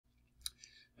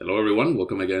Hello everyone,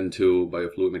 welcome again to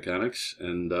Biofluid Mechanics,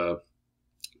 and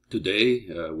today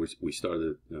we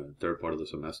started the third part of the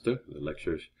semester, the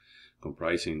lectures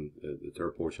comprising the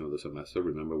third portion of the semester.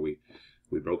 Remember we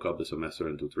broke up the semester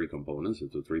into three components,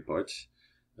 into three parts.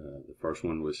 The first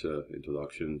one was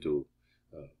introduction to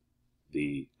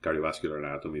the cardiovascular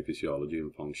anatomy, physiology,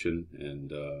 and function,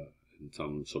 and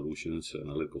some solutions,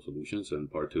 analytical solutions,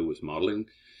 and part two was modeling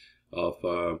of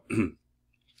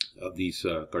these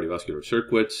cardiovascular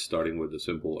circuits, starting with the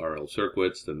simple RL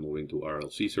circuits, then moving to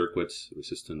RLC circuits,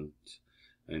 resistance,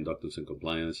 inductance, and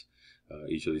compliance.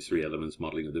 Each of these three elements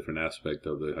modeling a different aspect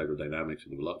of the hydrodynamics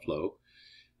and the blood flow.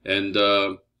 And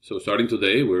so starting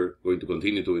today, we're going to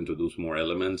continue to introduce more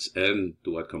elements and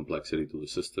to add complexity to the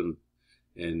system.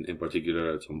 And in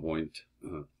particular, at some point,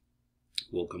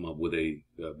 we'll come up with a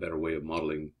better way of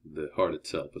modeling the heart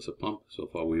itself as a pump. So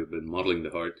far, we have been modeling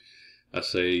the heart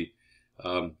as a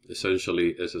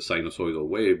essentially as a sinusoidal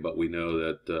wave, but we know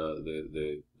that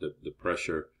the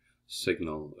pressure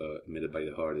signal emitted by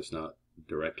the heart is not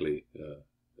directly a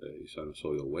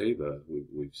sinusoidal wave.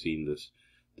 We've seen this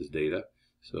data,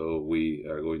 so we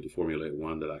are going to formulate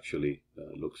one that actually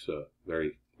looks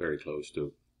very close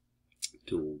to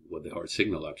what the heart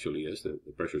signal actually is, the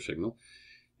pressure signal,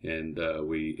 and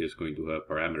is going to have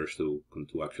parameters to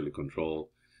actually control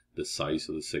the size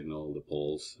of the signal, the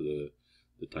pulse, the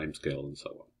time scale, and so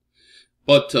on.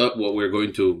 But what we're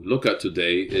going to look at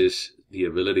today is the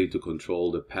ability to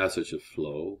control the passage of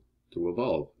flow through a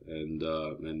valve. And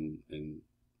in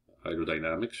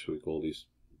hydrodynamics, we call these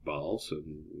valves,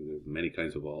 and there are many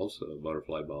kinds of valves,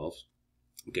 butterfly valves,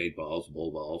 gate valves,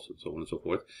 ball valves, and so on and so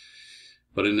forth.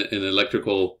 But in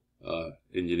electrical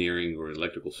engineering or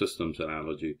electrical systems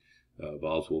analogy,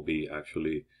 valves will be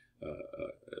actually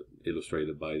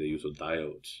illustrated by the use of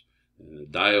diodes. A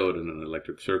diode in an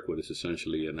electric circuit is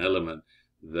essentially an element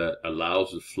that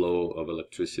allows the flow of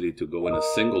electricity to go in a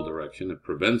single direction. It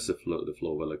prevents the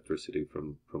flow of electricity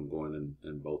from going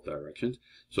in both directions.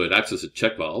 So it acts as a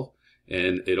check valve,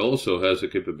 and it also has the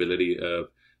capability of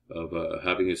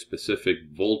having a specific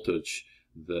voltage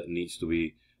that needs to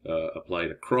be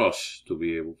applied across to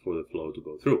be able for the flow to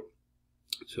go through.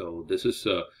 So this is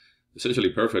essentially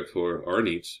perfect for our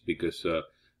needs, because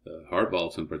heart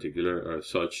valves in particular are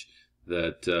such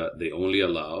that they only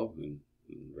allow, in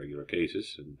regular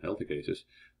cases, in healthy cases,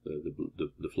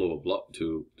 the flow of blood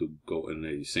to go in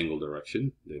a single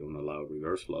direction. They don't allow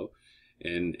reverse flow.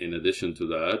 And in addition to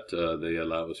that, they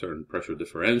allow a certain pressure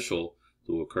differential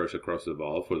to occur across the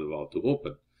valve for the valve to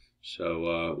open.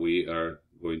 So we are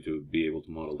going to be able to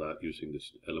model that using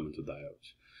this element of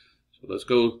diodes. So let's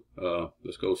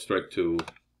go straight to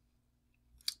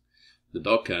the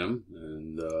DocCam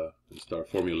and start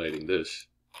formulating this.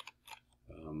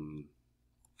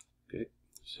 Okay,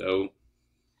 so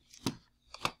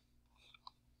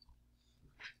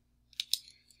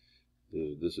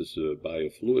this is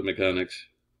biofluid mechanics,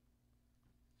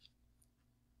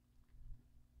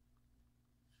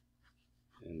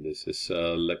 and this is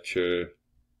lecture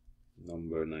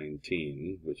number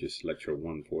 19, which is lecture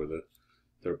 1 for the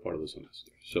third part of the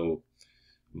semester. So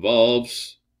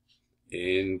valves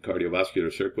in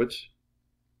cardiovascular circuits.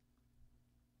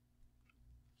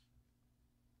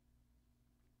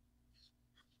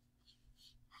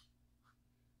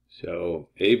 So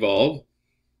a valve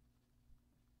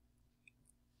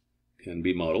can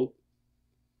be modeled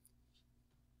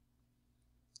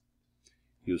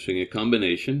using a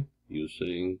combination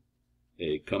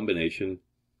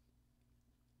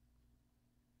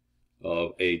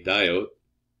of a diode,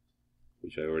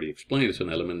 which I already explained is an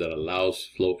element that allows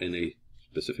flow in a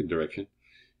specific direction,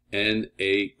 and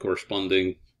a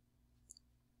corresponding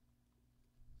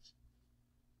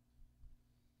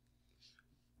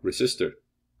resistor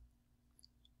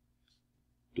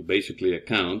to basically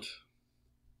account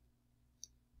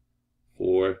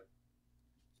for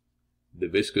the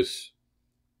viscous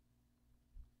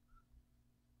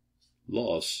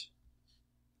loss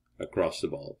across the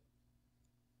valve.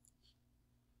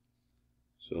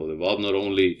 So the valve not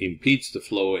only impedes the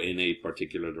flow in a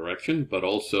particular direction, but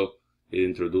also it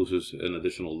introduces an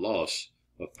additional loss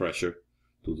of pressure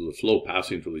due to the flow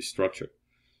passing through the structure.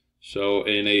 So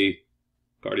in a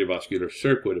cardiovascular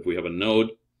circuit, if we have a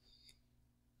node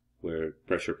where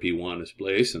pressure P1 is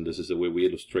placed, and this is the way we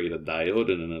illustrate a diode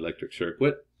in an electric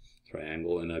circuit,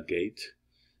 triangle in a gate.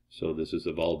 So this is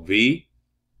the valve V,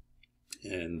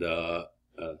 and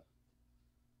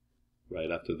right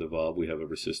after the valve we have a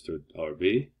resistor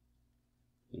RV,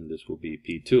 and this will be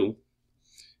P2,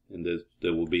 and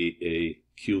there will be a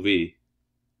QV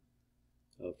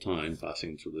of time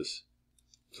passing through this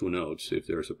two nodes if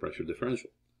there is a pressure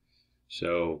differential.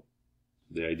 So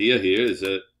the idea here is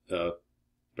that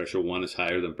pressure 1 is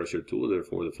higher than pressure 2,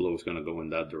 therefore the flow is going to go in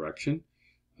that direction.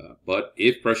 But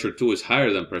if pressure 2 is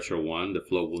higher than pressure 1, the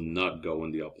flow will not go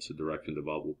in the opposite direction. The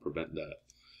valve will prevent that.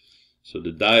 So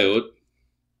the diode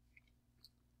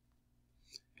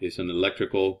is an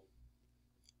electrical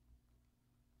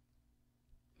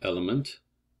element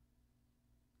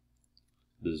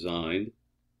designed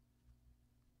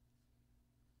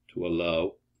to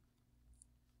allow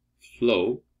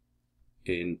flow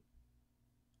in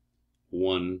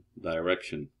one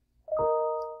direction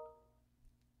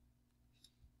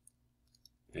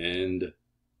and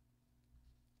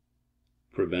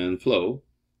prevent flow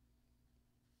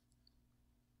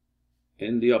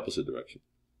in the opposite direction.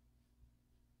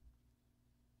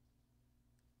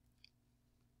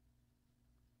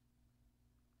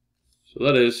 So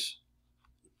that is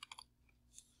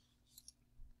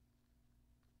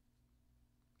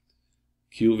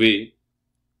QV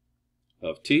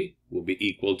of T will be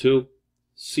equal to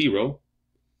 0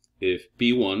 if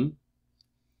P1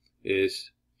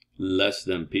 is less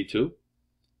than P2,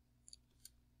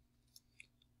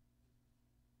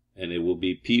 and it will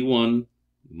be P1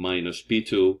 minus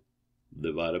P2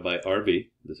 divided by RV.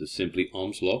 This is simply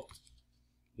Ohm's law.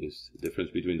 It's the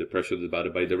difference between the pressure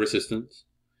divided by the resistance.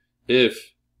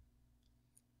 If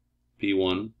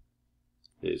P1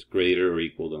 is greater or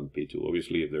equal than P2.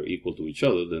 Obviously, if they're equal to each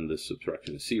other, then this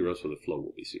subtraction is 0, so the flow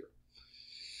will be 0.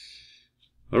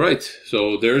 All right,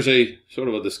 so there's a sort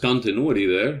of a discontinuity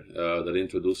there that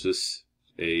introduces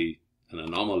an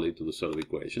anomaly to the set of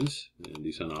equations, and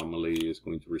this anomaly is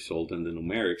going to result in the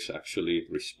numerics actually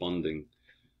responding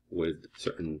with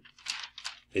certain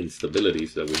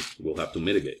instabilities that we will have to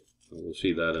mitigate. And we'll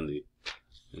see that in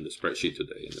the spreadsheet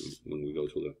today, and then when we go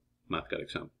to the MathCAD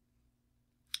example.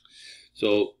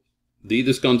 So the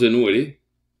discontinuity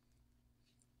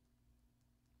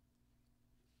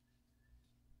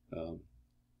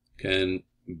can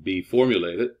be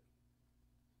formulated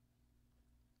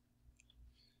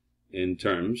in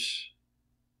terms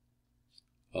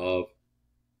of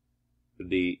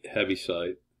the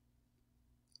Heaviside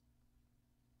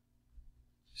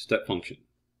step function,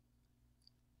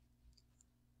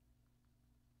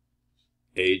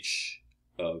 h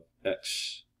of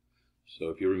x. So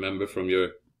if you remember from your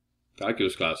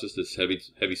calculus classes, this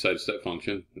Heaviside step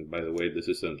function, and by the way, this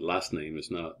is the last name,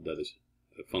 it's not that is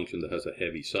a function that has a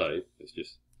heavy side, it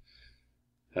just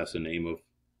has the name of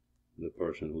the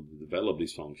person who developed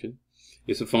this function.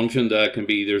 It's a function that can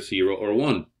be either 0 or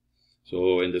 1.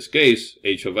 So in this case,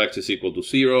 h of x is equal to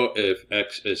 0 if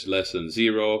x is less than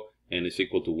 0, and it's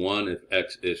equal to 1 if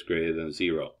x is greater than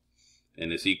 0.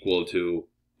 And it's equal to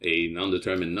a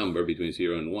non-determined number between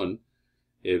 0 and 1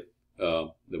 if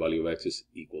the value of x is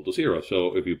equal to 0.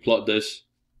 So if you plot this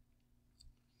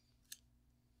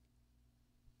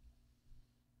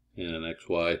in an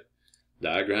xy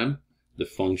diagram, the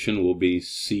function will be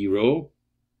 0,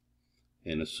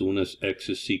 and as soon as x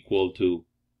is equal to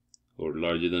or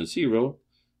larger than 0,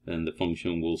 then the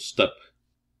function will step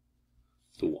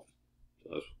to 1. So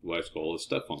that's why it's called a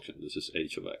step function. This is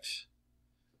h of x.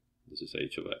 This is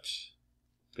h of x.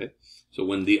 Okay. So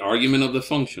when the argument of the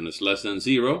function is less than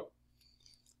 0,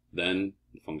 then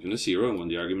the function is 0, and when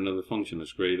the argument of the function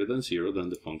is greater than 0, then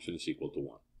the function is equal to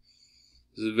 1.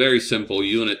 This is a very simple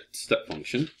unit step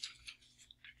function,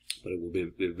 but it will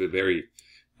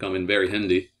come in very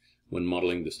handy when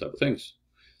modeling this type of things.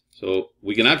 So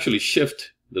we can actually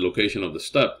shift the location of the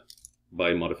step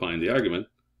by modifying the argument,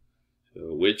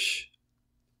 which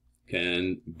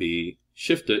can be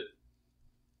shifted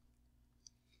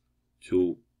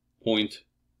to point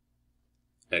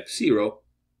x0.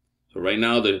 So right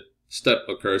now the step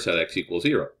occurs at x equals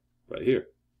 0, right here.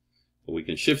 But we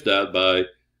can shift that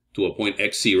to a point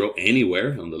x0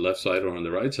 anywhere on the left side or on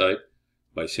the right side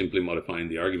by simply modifying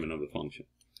the argument of the function.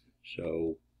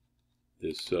 So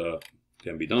this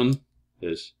can be done.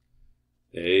 This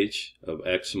h of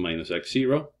x minus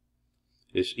x0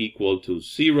 is equal to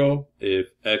 0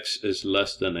 if x is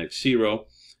less than x0,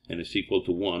 and is equal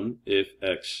to 1 if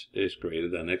x is greater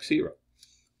than x0.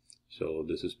 So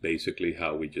this is basically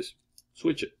how we just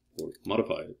switch it, or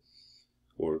modify it,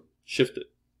 or shift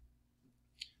it.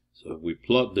 So if we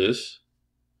plot this,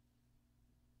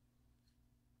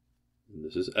 and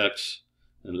this is x,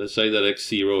 and let's say that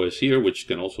x0 is here, which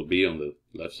can also be on the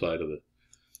left side of the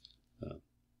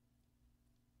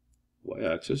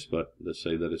y-axis, but let's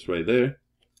say that it's right there,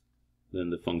 then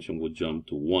the function would jump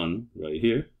to 1 right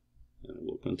here, and it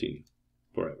will continue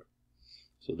forever.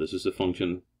 So this is the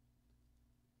function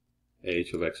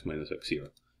h of x minus x0.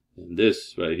 And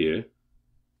this right here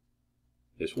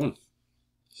is 1.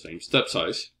 Same step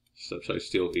size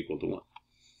still equal to 1.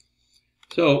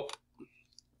 So,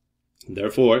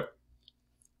 therefore,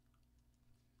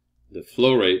 the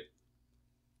flow rate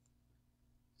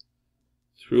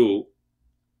through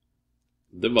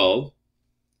the valve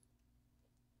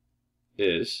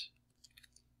is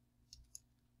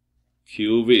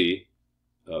QV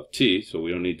of T, so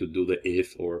we don't need to do the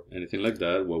if or anything like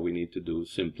that. What we need to do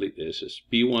simply is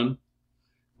P1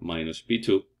 minus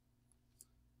P2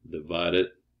 divided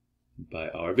by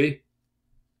RV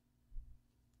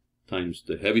times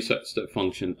the heaviside step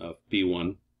function of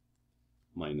P1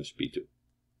 minus P2.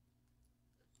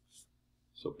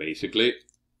 So basically,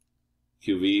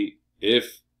 QV,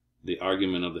 if the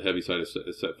argument of the heaviside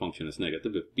step function is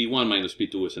negative, if P1 minus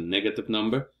P2 is a negative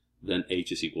number, then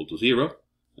H is equal to 0,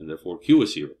 and therefore Q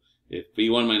is 0. If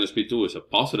P1 minus P2 is a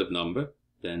positive number,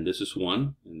 then this is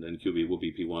 1, and then QV will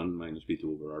be P1 minus P2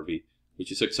 over RV,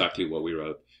 which is exactly what we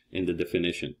wrote in the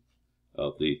definition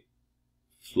of the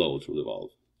flow through the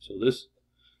valve. So this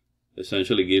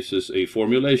essentially gives us a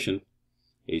formulation,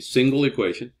 a single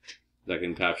equation, that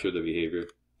can capture the behavior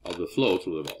of the flow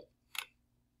through the valve.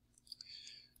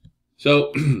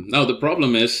 So now the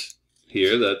problem is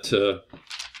here that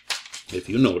if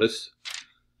you notice,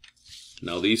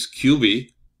 now these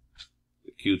QV,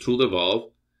 the Q through the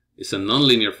valve, is a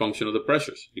nonlinear function of the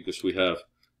pressures, because we have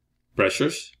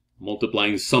pressures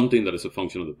multiplying something that is a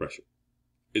function of the pressure.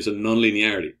 It's a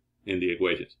nonlinearity in the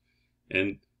equations.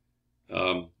 And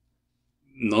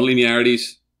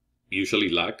nonlinearities usually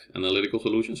lack analytical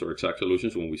solutions or exact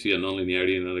solutions. When we see a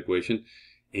nonlinearity in an equation,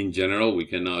 in general, we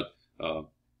cannot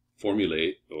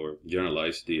formulate or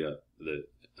generalize the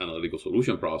analytical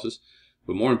solution process.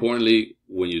 But more importantly,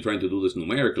 when you're trying to do this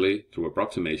numerically through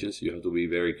approximations, you have to be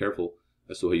very careful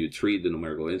as to how you treat the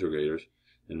numerical integrators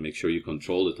and make sure you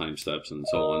control the time steps and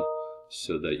so on,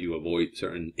 so that you avoid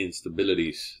certain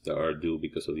instabilities that are due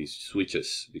because of these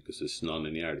switches, because it's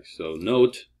nonlinearity. So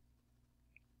note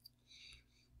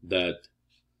that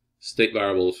state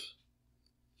variables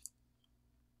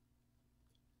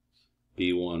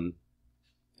P1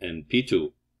 and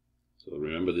P2, so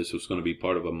remember this was going to be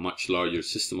part of a much larger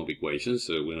system of equations,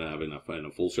 so we're going to have in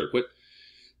a full circuit,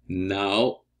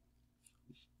 now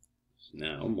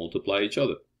multiply each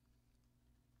other.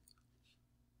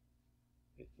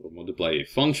 We'll multiply a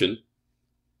function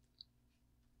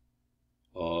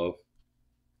of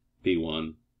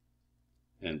P1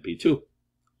 and P2.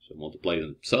 So multiply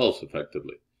themselves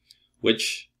effectively,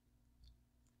 which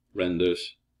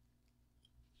renders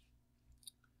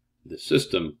the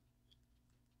system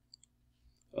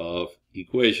of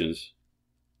equations,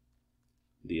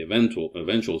 the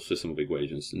eventual system of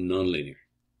equations, nonlinear.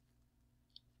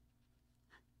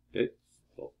 Okay,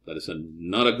 well, that is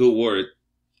not a good word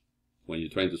when you're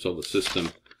trying to solve a system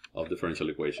of differential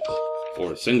equations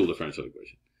or a single differential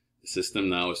equation. The system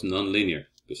now is nonlinear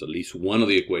because at least one of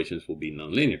the equations will be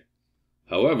nonlinear.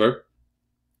 However,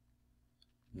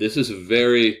 this is a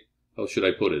very, how should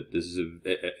I put it? This is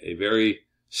a very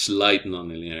slight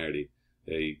nonlinearity,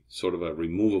 a sort of a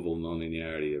removable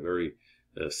nonlinearity, a very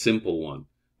simple one,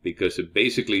 because it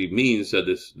basically means that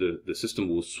the system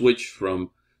will switch from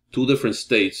two different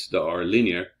states that are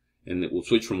linear, and it will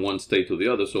switch from one state to the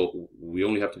other. So we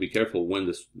only have to be careful when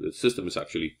the system is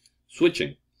actually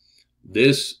switching.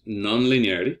 This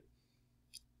nonlinearity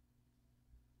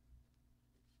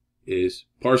is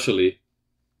partially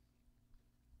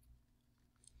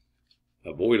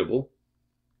avoidable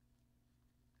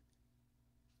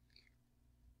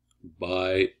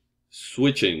by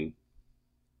switching,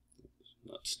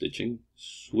 not stitching,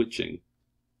 switching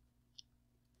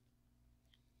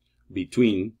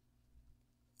between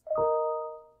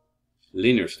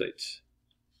linear states.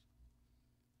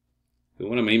 And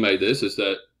what I mean by this is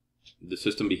that the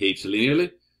system behaves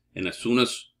linearly, and as soon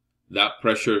as that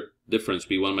pressure difference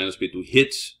P1 minus P2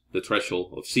 hits the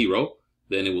threshold of 0,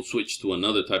 then it will switch to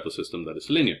another type of system that is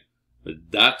linear.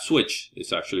 But that switch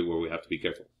is actually where we have to be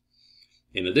careful.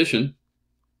 In addition,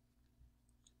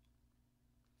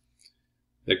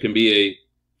 there can be a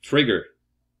trigger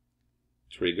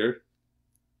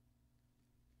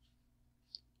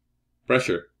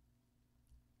pressure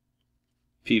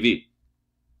PV.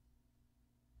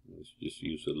 Let's just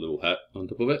use a little hat on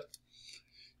top of it.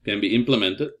 Can be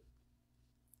implemented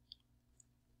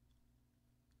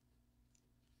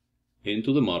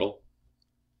into the model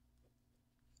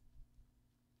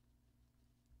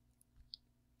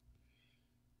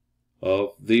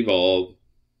of the valve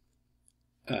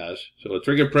as, so a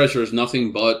trigger pressure is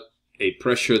nothing but a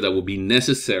pressure that will be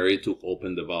necessary to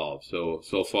open the valve.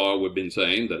 So far we've been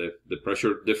saying that if the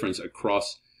pressure difference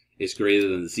across is greater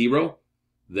than 0,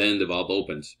 then the valve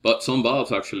opens. But some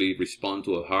valves actually respond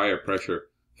to a higher pressure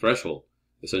threshold.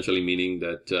 essentially meaning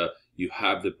that you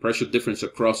have the pressure difference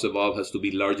across the valve has to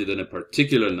be larger than a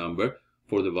particular number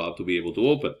for the valve to be able to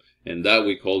open. And that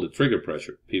we call the trigger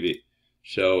pressure, PV.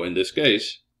 So in this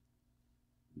case,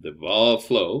 the valve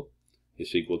flow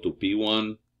is equal to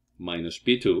P1 minus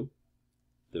P2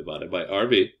 divided by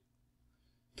RV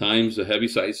times the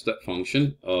Heaviside step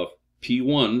function of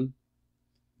P1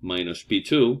 minus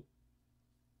P2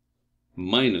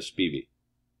 minus PV.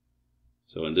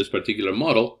 So in this particular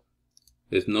model,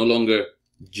 it's no longer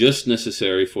just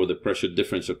necessary for the pressure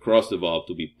difference across the valve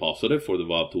to be positive for the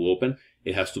valve to open.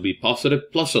 It has to be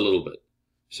positive plus a little bit.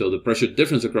 So the pressure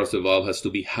difference across the valve has to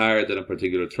be higher than a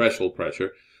particular threshold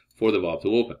pressure for the valve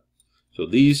to open. So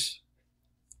these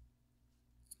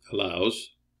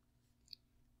allows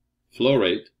flow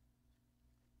rate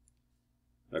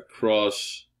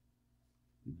across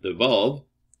the valve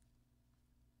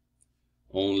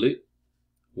only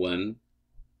when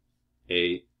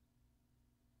a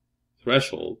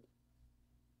threshold,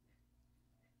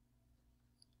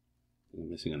 I'm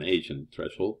missing an H in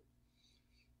threshold,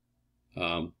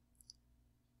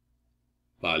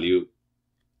 value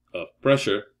of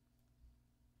pressure,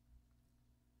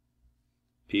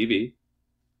 PV,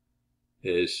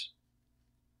 is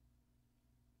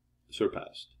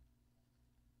surpassed.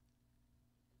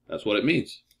 That's what it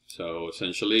means. So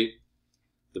essentially,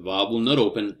 the valve will not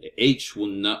open. H will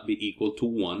not be equal to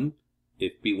 1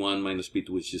 if P1 minus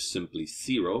P2 is just simply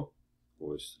 0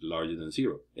 or is larger than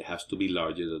 0. It has to be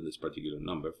larger than this particular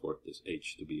number for this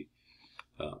H to be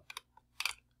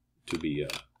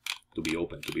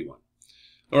open, to be 1.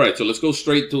 All right, so let's go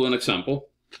straight to an example.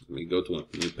 Let me go to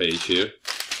a new page here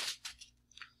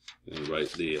and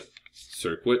write the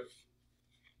circuit.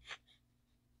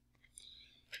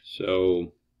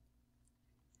 So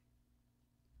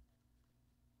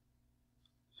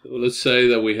let's say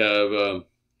that we have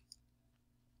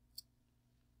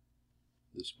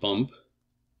this pump,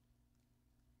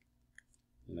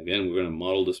 and again we're going to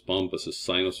model this pump as a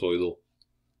sinusoidal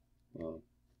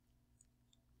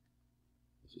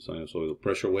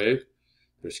pressure wave.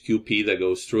 There's QP that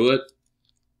goes through it.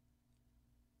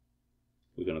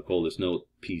 We're going to call this node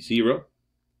P0.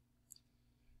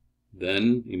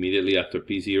 Then immediately after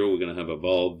P0 we're going to have a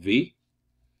valve V,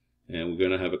 and we're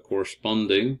going to have a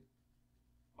corresponding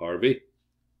RV,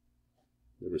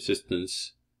 the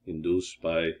resistance induced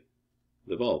by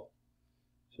the valve.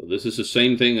 So this is the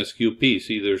same thing as QP.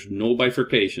 See, there's no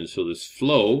bifurcation. So this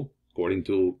flow, according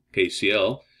to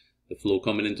KCL, the flow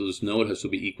coming into this node has to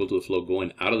be equal to the flow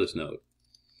going out of this node.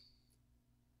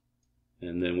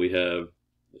 And then we have,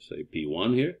 let's say,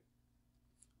 P1 here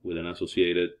with an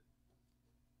associated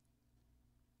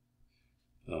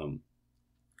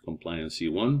compliance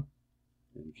C1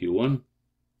 and Q1.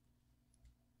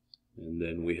 And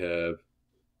then we have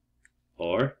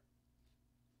R,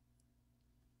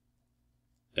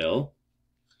 L,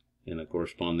 and a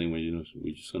corresponding,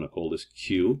 we're just going to call this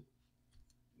Q.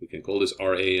 We can call this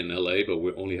RA and LA, but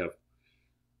we only have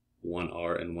one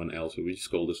R and one L, so we just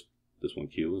call this one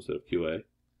Q instead of QA.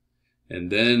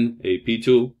 And then a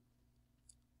P2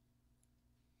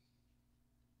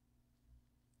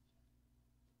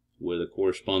 with a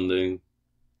corresponding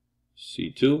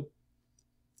C2.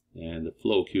 And the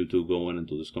flow Q2 going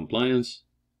into this compliance,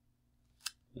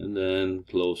 and then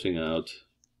closing out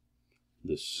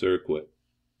the circuit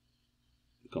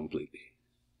completely.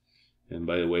 And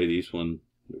by the way, these one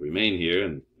remain here,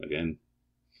 and again,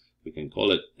 we can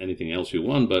call it anything else you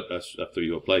want, but after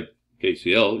you apply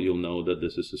KCL, you'll know that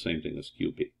this is the same thing as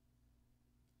QP,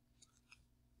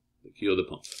 the Q of the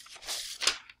pump.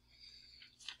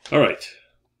 All right,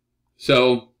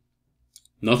 so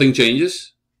nothing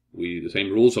changes. The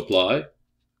same rules apply.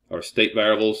 Our state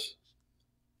variables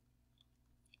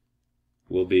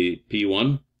will be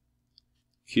P1,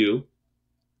 Q,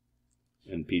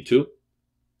 and P2.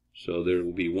 So there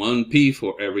will be one P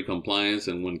for every compliance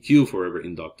and one Q for every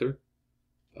inductor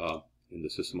in the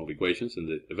system of equations, in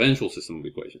the eventual system of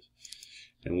equations.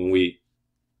 And when we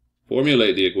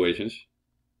formulate the equations,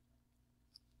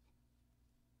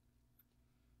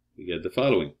 we get the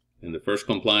following. In the first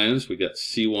compliance, we get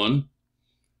C1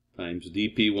 times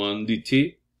dP1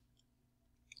 dt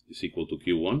is equal to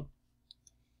Q1.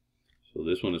 So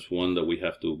this one is one that we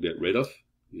have to get rid of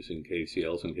using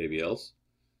KCLs and KVLs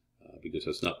because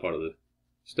that's not part of the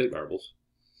state variables.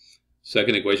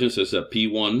 Second equation says that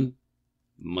P1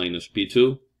 minus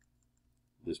P2,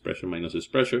 this pressure minus this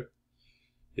pressure,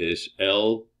 is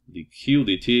L dQ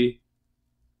dt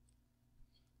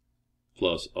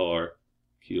plus R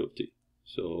Q of t.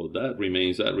 So that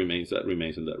remains, that remains, that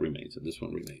remains, and that remains, and this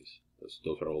one remains.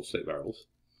 Those are all state variables.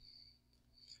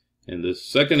 And the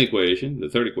second equation, the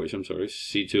third equation, I'm sorry,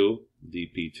 C2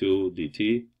 dP2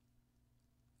 dt,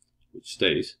 which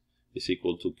stays, is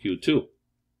equal to Q2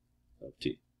 of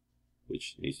T,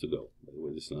 which needs to go. By the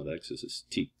way, this is not X, this is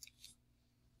T.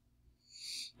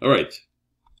 All right.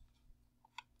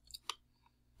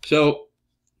 So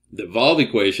the valve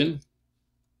equation,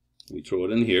 we throw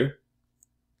it in here.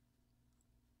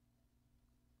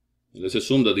 Let's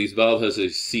assume that this valve has a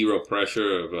zero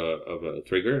pressure of a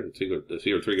trigger, a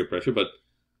zero trigger pressure, but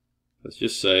let's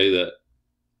just say that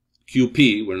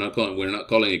QP, we're not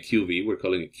calling it QV, we're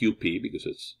calling it QP because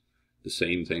it's the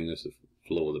same thing as the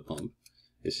flow of the pump,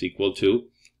 is equal to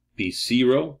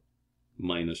P0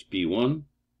 minus P1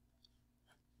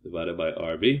 divided by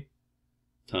RV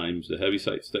times the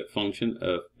Heaviside step function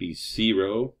of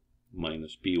P0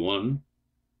 minus P1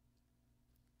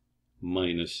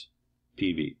 minus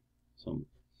PV, some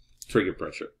trigger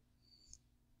pressure.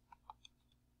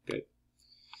 Okay.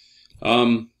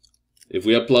 If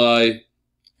we apply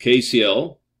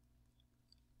KCL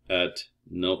at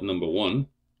node number 1,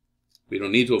 we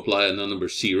don't need to apply at node number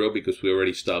 0 because we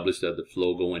already established that the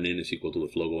flow going in is equal to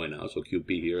the flow going out. So QP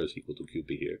here is equal to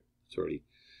QP here. It's already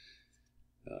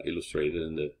illustrated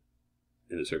in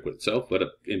the circuit itself. But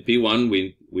in P1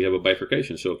 we have a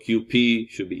bifurcation. So QP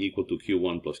should be equal to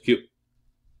Q1 plus Q.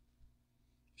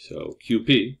 So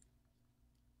QP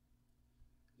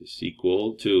is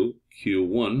equal to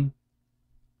Q1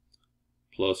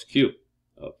 plus Q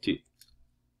of T.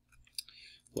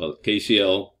 Well,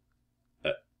 KCL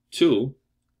at 2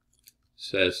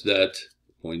 says that,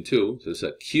 point 2 says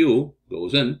that Q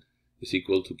goes in is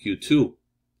equal to Q2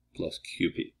 plus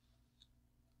QP.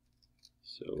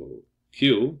 So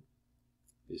Q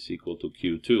is equal to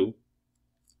Q2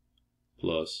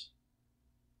 plus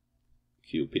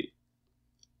QP.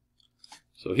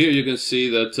 So here you can see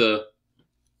that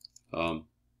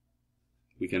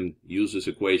we can use these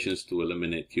equations to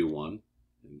eliminate Q1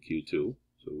 and Q2.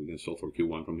 So we can solve for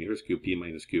Q1 from here is QP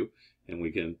minus Q, and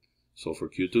we can solve for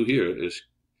Q2 here is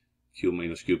Q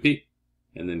minus QP.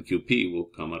 And then QP will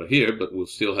come out of here, but we'll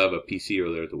still have a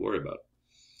P0 there to worry about.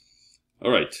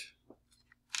 All right.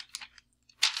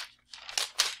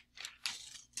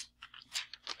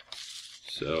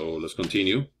 So let's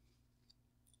continue.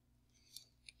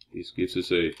 This gives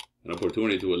us an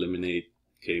opportunity to eliminate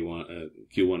Q1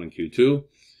 and Q2.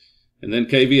 And then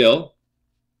KVL,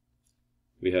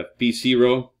 we have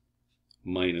P0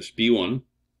 minus P1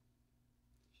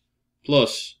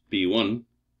 plus P1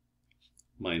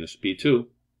 minus P2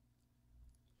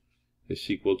 is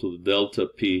equal to the delta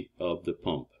P of the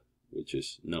pump, which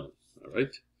is known. All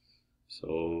right.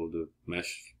 So the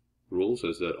mesh rule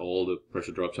says that all the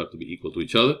pressure drops have to be equal to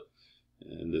each other.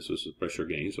 And this was the pressure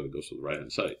gain, so it goes to the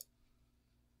right-hand side.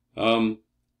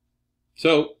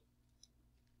 So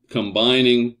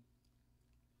combining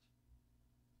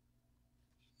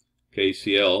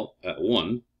KCL at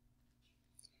 1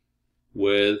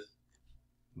 with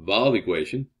valve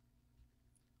equation.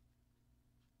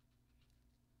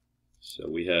 So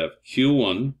we have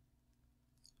Q1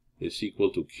 is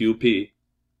equal to QP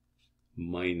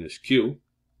minus Q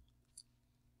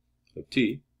of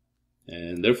T,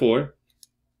 and therefore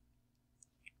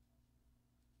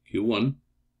Q1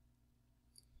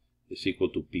 is equal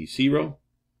to P0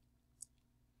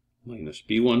 minus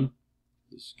P1,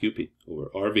 this is QP, over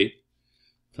RV,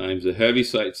 times the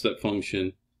Heaviside step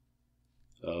function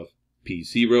of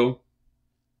P0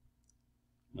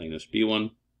 minus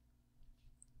P1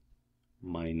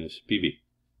 minus PV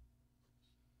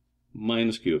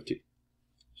minus Q of T.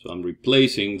 So I'm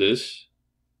replacing this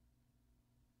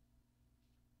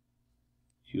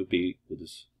QP with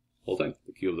this whole thing,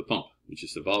 the Q of the pump, which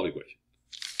is the valve equation.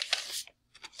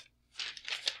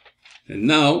 And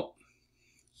now,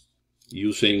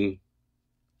 using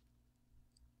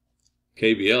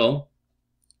KVL,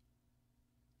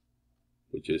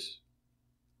 which is,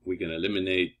 we can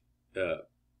eliminate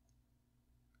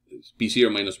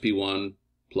P0 minus P1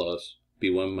 plus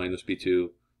P1 minus P2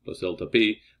 plus delta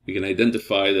P. We can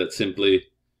identify that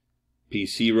simply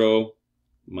P0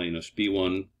 minus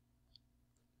P1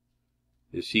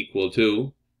 is equal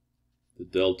to the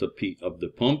delta P of the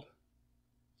pump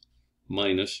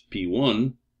minus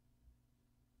P1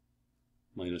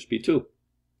 minus P2.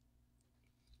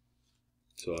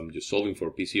 So I'm just solving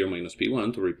for P0 minus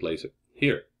P1 to replace it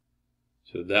here.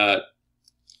 So that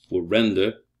will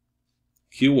render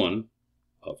Q1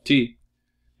 of T.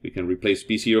 We can replace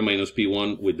P0 minus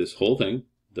P1 with this whole thing,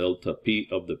 delta P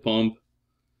of the pump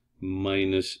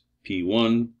minus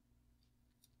P1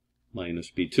 minus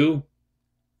P2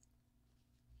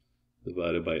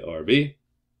 divided by RV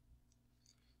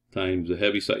times the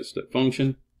Heaviside step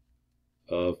function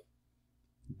of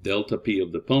delta P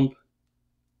of the pump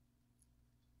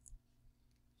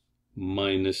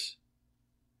minus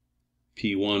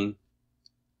P1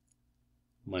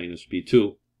 minus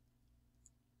P2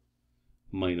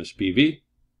 minus PV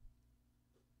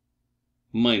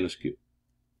minus Q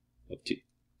of T.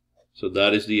 So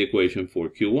that is the equation for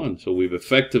Q1. So we've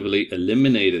effectively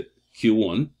eliminated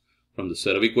Q1 from the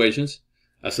set of equations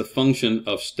as a function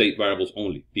of state variables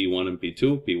only, P1 and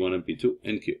P2, P1 and P2,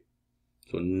 and Q.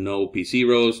 So no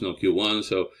P0s, no Q1.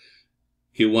 So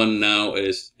Q1 now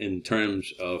is in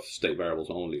terms of state variables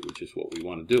only, which is what we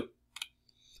want to do.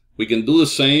 We can do the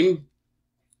same.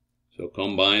 So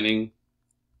combining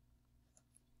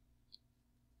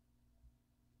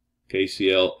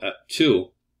KCl at 2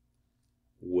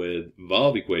 with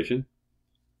valve equation,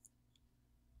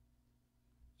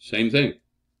 same thing.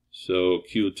 So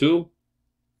Q2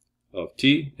 of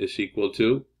T is equal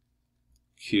to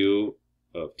Q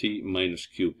of T minus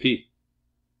QP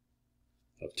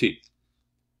of T.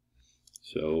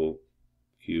 So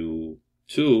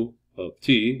Q2 of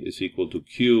T is equal to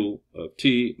Q of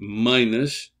T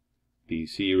minus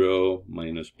P0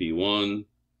 minus P1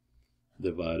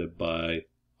 divided by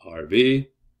RV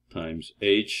times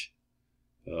H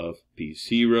of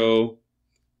P0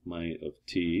 of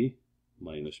T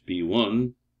minus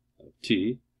P1 of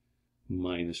T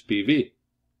minus PV.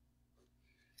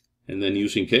 And then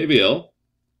using KVL,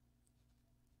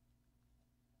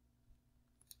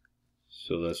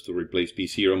 so that's to replace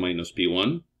P0 minus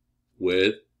P1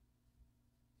 with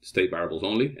state variables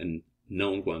only and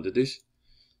known quantities.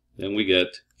 Then we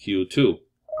get Q2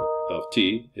 of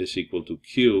T is equal to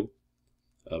Q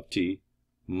of T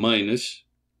minus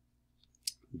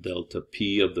delta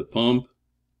P of the pump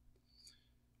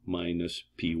minus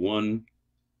P1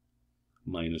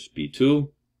 minus P2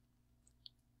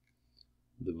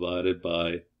 divided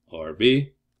by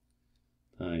RB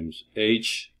times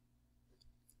H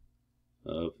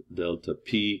of delta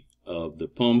P of the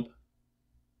pump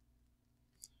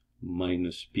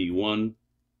minus P1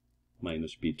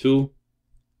 minus P2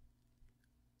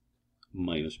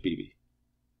 minus PV.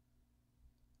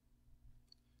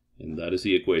 And that is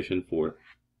the equation for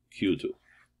Q2.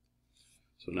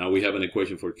 So now we have an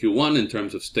equation for Q1 in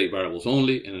terms of state variables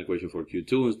only, and an equation for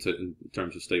Q2 in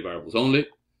terms of state variables only.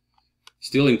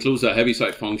 Still includes a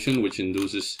heaviside function which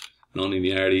induces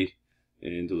nonlinearity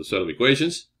into the set of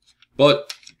equations,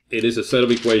 but it is a set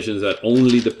of equations that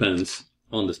only depends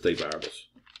on the state variables.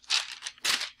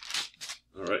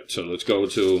 All right, so let's go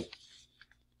to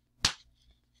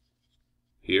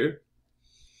here.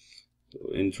 So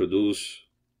introduce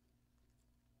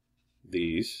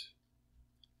these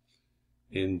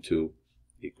into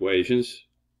equations,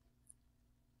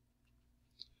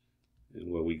 and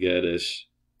what we get is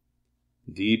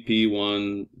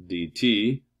dP1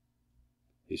 dt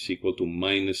is equal to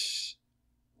minus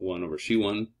 1 over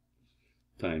C1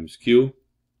 times Q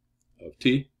of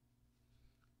T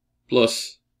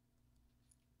plus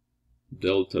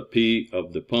delta P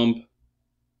of the pump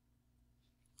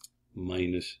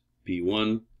minus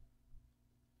P1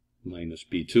 minus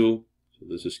P2. So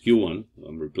this is Q1.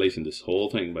 I'm replacing this whole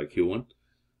thing by Q1.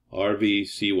 RV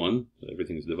C1, so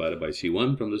everything is divided by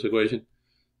C1 from this equation,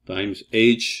 times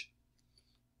H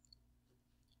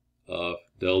of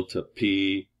delta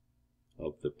P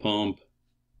of the pump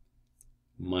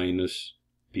minus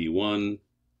P1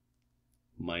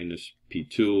 minus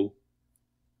P2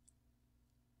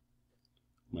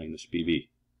 minus PV.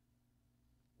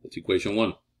 That's equation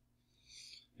 1.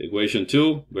 Equation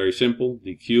 2, very simple.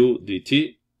 dQ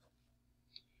dt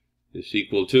is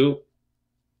equal to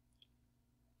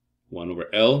 1 over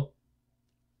L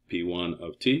P1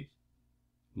 of T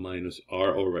minus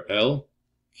R over L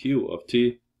Q of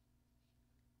T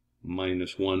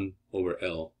minus 1 over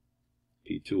L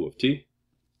P2 of T.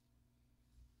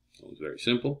 Sounds very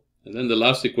simple. And then the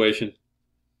last equation,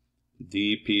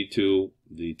 dP2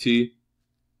 dt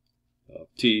of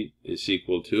T is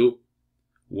equal to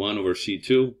 1 over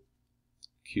C2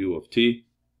 Q of T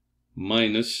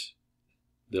minus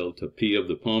delta P of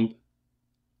the pump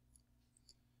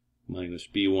minus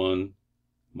P1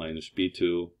 minus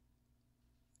P2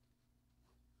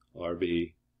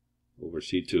 RB over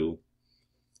C2,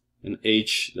 and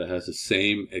H that has the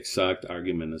same exact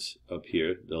argument as up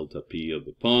here, delta P of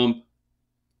the pump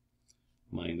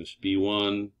minus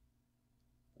P1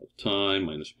 of time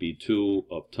minus P2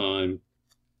 of time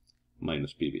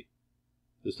minus PV.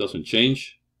 This doesn't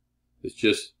change. It's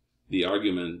just the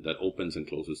argument that opens and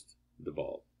closes the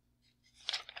valve.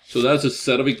 So that's a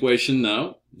set of equations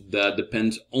now that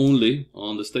depends only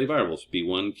on the state variables,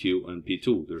 P1, Q, and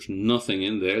P2. There's nothing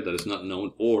in there that is not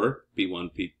known, or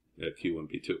P1, Q, and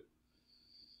P2.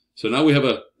 So now we have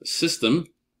a system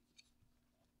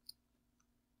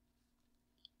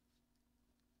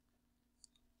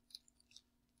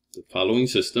the following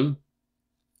system,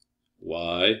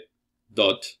 y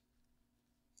dot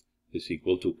is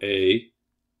equal to a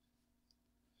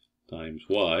times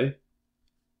y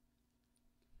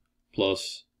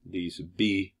plus these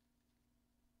b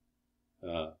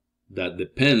that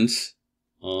depends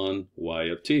on y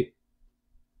of t.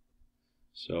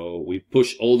 So we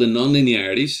push all the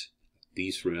nonlinearities.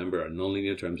 These, remember, are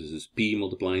nonlinear terms. This is p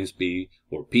multiplying p,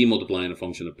 or p multiplying a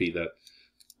function of p.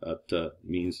 That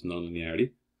means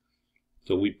nonlinearity.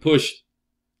 So we push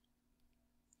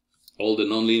all the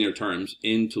nonlinear terms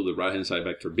into the right-hand side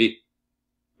vector b,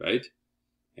 right?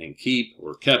 And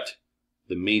kept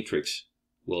the matrix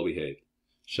well behaved.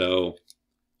 So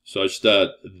such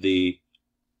that the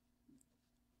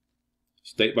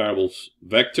state variables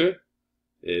vector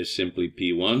is simply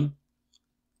p1,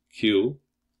 q,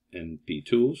 and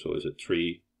p2, so it's a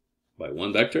 3 by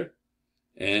 1 vector.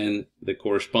 And the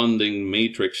corresponding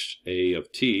matrix A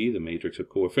of t, the matrix of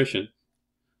coefficients,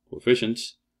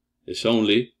 is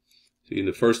only, in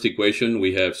the first equation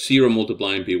we have 0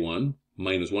 multiplying p1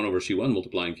 minus 1 over c1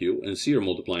 multiplying q, and 0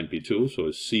 multiplying p2, so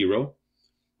it's 0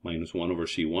 minus 1 over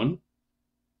c1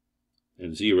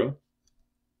 and 0.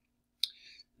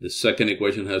 The second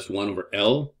equation has 1 over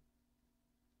L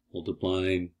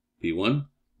multiplying P1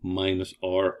 minus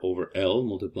R over L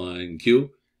multiplying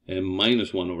Q, and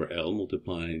minus 1 over L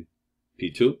multiplying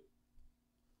P2.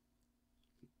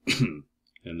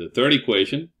 And the third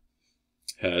equation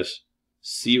has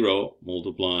 0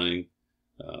 multiplying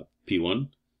P1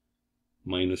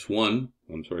 minus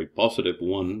positive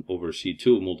 1 over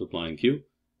C2 multiplying Q,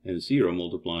 and 0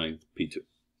 multiplying P2.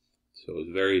 So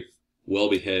it's very well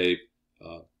behaved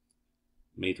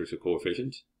matrix of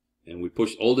coefficients, and we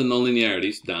push all the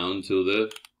nonlinearities down to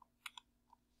the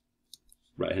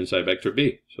right hand side vector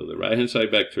b. So the right hand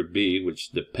side vector b,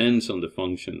 which depends on the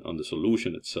function, on the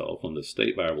solution itself, on the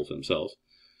state variables themselves,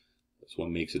 that's what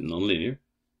makes it nonlinear,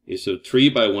 is a 3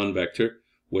 by 1 vector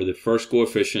where the first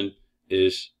coefficient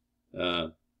is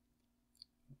so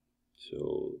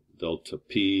delta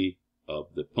p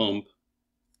of the pump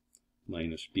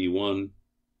minus p1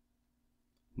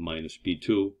 minus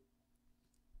p2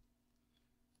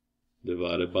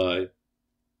 divided by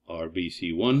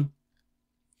RBC1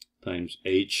 times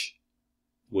H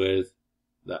with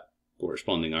that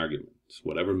corresponding argument. It's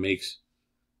whatever makes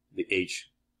the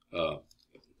H,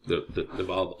 the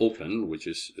valve open, which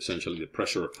is essentially the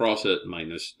pressure across it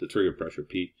minus the trigger pressure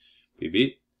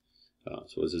PB.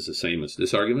 So this is the same as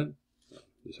this argument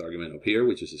up here,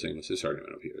 which is the same as this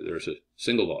argument up here. There's a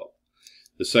single valve.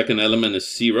 The second element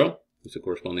is 0. It's the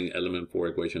corresponding element for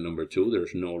equation number 2.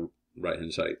 There's no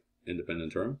right-hand side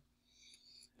independent term.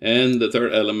 And the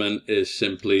third element is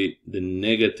simply the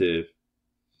negative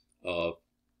of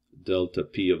delta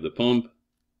P of the pump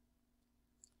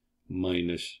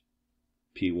minus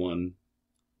P1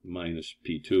 minus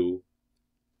P2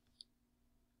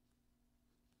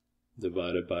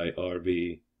 divided by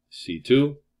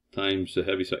RVC2 times the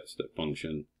heaviside step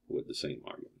function with the same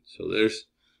argument. So there's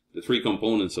the three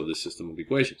components of this system of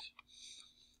equations: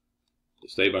 the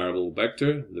state variable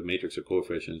vector, the matrix of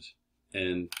coefficients,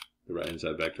 and the right-hand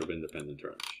side vector of independent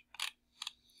terms.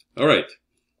 All right.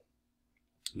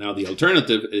 Now the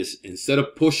alternative is, instead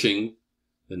of pushing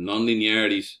the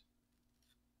nonlinearities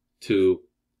to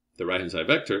the right-hand side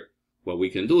vector, what we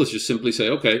can do is just simply say,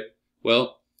 okay,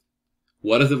 well,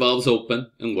 what if the valve's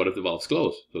open and what if the valve's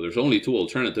closed? So there's only two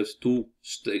alternatives, two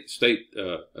switch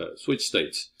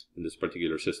states in this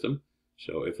particular system.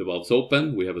 So if the valve's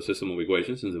open, we have a system of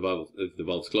equations, and if the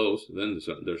valve's closed, then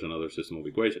there's another system of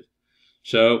equations.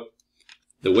 So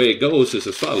the way it goes is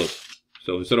as follows.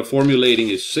 So instead of formulating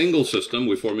a single system,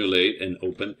 we formulate an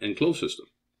open and closed system.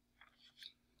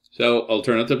 So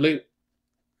alternatively,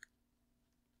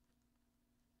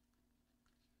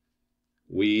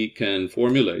 we can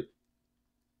formulate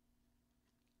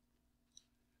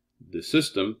the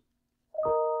system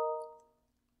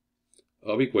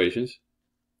of equations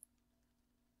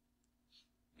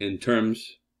in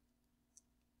terms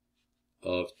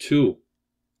of two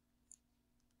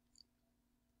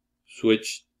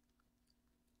switch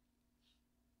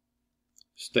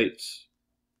states.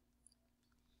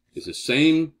 It's the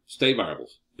same state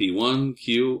variables, P1,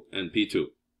 Q, and P2.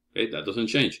 Okay, that doesn't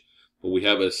change. But we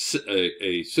have a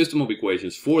system of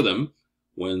equations for them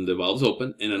when the valve's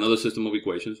open, and another system of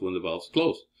equations when the valve's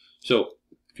closed. So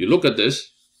if you look at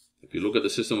this, if you look at the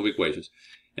system of equations,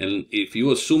 and if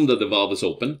you assume that the valve is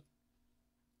open,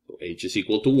 so H is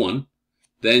equal to 1,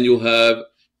 then you'll have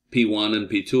P1 and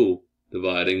P2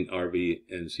 dividing RV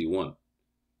and C1.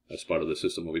 as part of the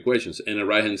system of equations. And a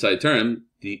right-hand side term,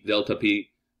 the delta P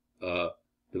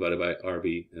divided by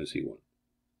RB and C1.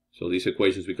 So these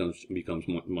equations becomes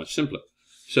much simpler.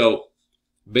 So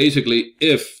basically,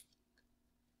 if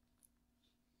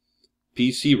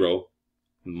P0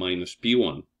 minus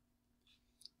P1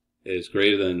 is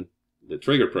greater than the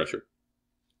trigger pressure,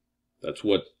 that's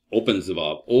what opens the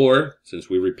valve. Or, since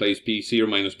we replace P0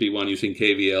 minus P1 using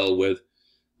KVL with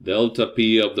delta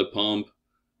P of the pump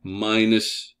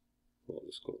minus, well,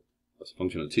 let's go as a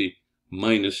function of T,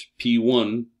 minus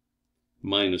P1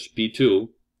 minus P2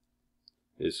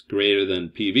 is greater than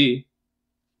PV.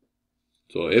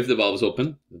 So if the valve is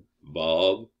open, the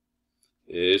valve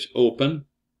is open,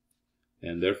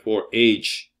 and therefore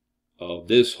H of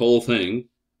this whole thing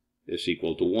is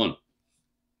equal to 1.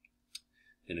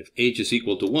 And if H is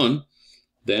equal to 1,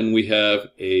 then we have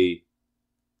a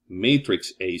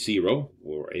matrix A0,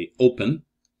 or A open,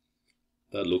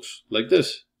 that looks like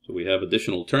this. So we have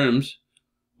additional terms,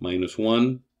 minus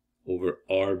 1 over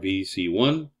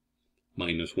RBC1,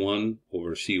 minus 1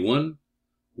 over C1,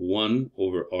 1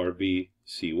 over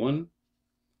RBC1.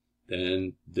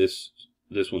 Then this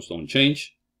ones don't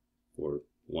change, or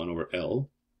 1 over L,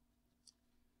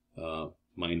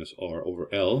 minus R over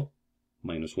L,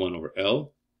 minus 1 over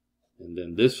L. And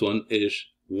then this one is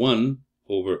 1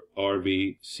 over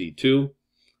RBC2,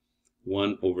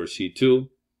 1 over C2,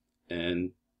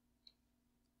 and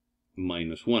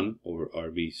minus 1 over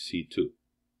RBC2.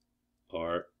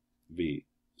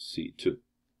 RBC2.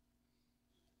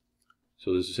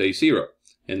 So this is A0.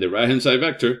 And the right-hand side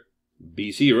vector,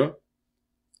 B0,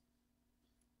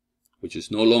 which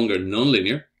is no longer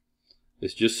nonlinear,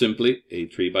 is just simply a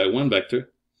 3×1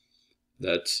 vector.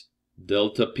 That's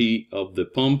delta P of the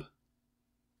pump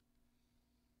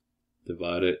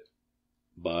divided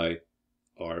by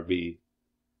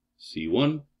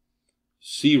RBC1,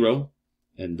 0,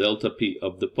 and delta P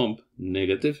of the pump,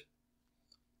 negative,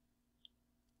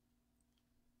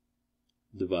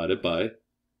 divided by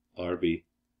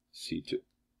RBC2.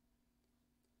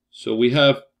 So we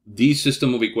have this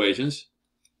system of equations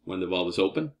when the valve is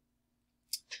open.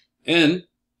 And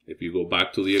if you go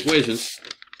back to the equations,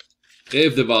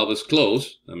 if the valve is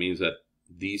closed, that means that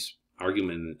this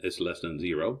argument is less than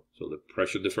 0. So the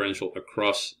pressure differential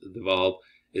across the valve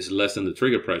is less than the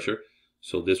trigger pressure.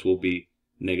 So this will be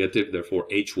negative, therefore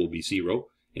H will be 0.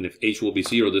 And if H will be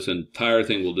 0, this entire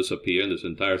thing will disappear, and this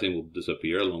entire thing will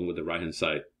disappear along with the right-hand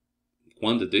side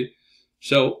quantity.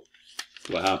 So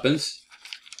what happens?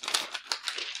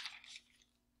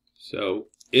 So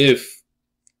if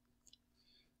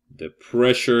the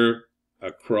pressure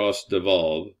across the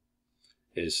valve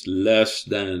is less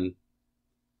than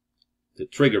the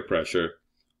trigger pressure,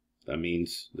 that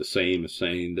means the same as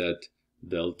saying that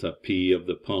delta P of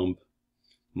the pump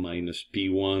minus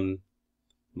P1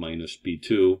 minus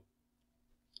P2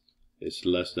 is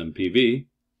less than PV,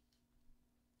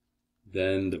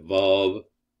 then the valve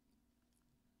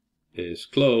is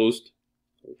closed,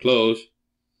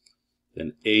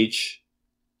 then H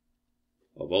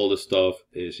of all the stuff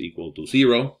is equal to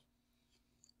 0.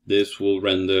 This will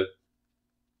render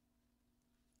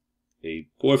a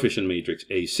coefficient matrix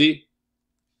AC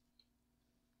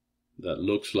that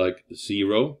looks like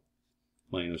 0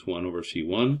 minus 1 over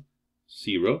C1,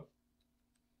 0,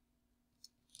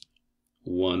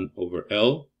 1 over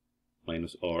L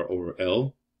minus R over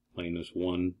L minus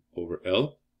 1 over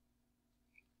L,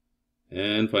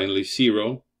 and finally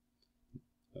 0,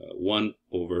 1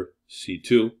 over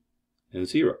C2, and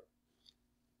 0.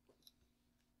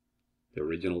 The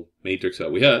original matrix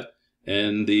that we had.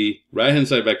 And the right-hand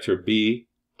side vector B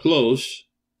close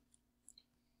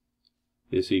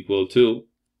is equal to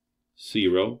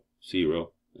 0,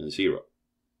 0, and 0.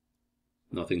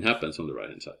 Nothing happens on the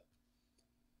right-hand side.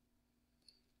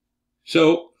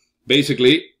 So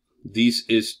basically, this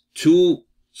is two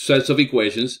sets of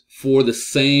equations for the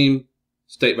same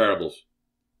state variables.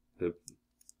 The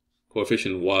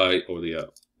coefficient y, or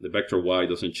the vector y,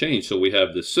 doesn't change. So we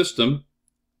have the system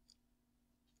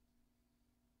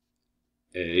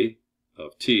A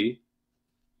of t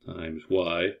times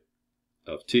y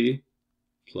of t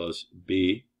plus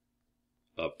b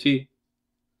of t.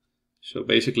 So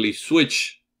basically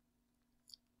switch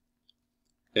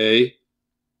A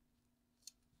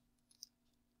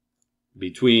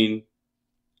between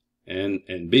N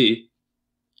and B,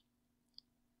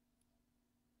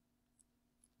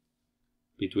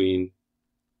 between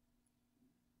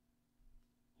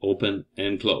open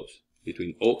and close,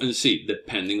 between O and C,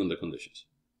 depending on the conditions.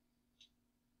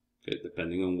 Okay,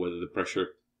 depending on whether the pressure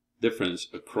difference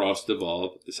across the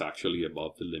valve is actually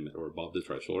above the limit or above the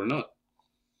threshold or not.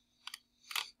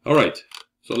 All right,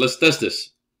 so let's test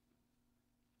this.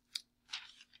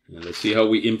 And let's see how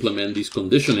we implement these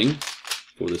conditioning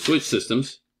for the switch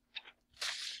systems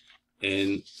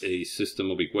in a system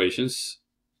of equations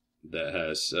that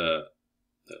has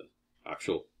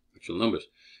actual numbers.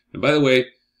 And by the way,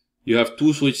 you have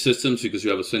two switch systems because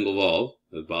you have a single valve.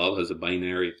 The valve has a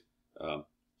binary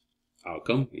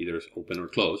outcome, either it's open or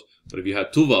closed. But if you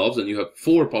had two valves, then you have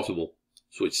four possible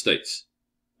switch states,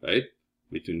 right?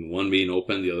 Between one being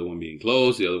open, the other one being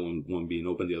closed, the other one being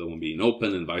open, the other one being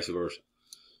open, and vice versa.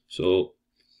 So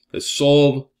let's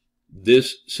solve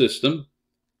this system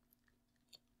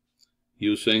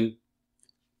using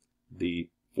the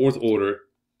fourth order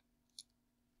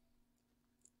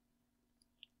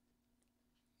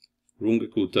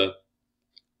Runge-Kutta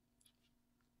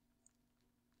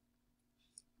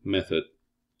method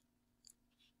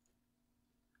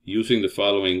using the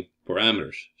following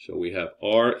parameters. So we have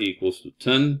R equals to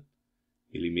 10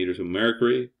 millimeters of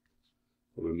mercury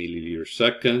over milliliter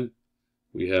second.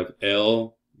 We have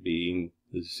L being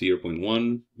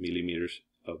 0.1 millimeters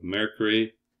of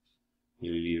mercury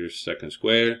milliliters second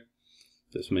squared.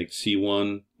 This makes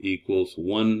C1 equals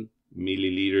 1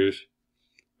 milliliters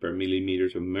per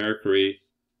millimeters of mercury,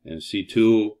 and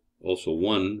C2 also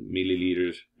 1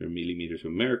 milliliters per millimeters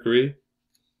of mercury.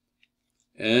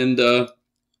 And the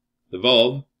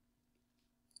valve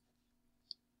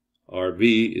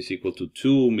RV is equal to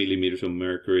 2 millimeters of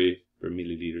mercury per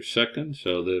milliliter second,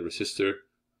 so the resistor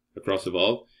across the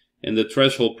valve. And the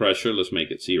threshold pressure, let's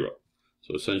make it 0.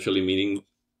 So essentially meaning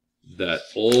that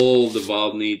all the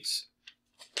valve needs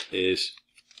is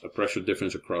a pressure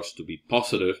difference across to be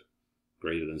positive,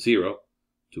 greater than 0,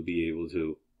 to be able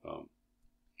to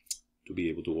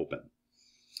open.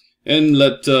 And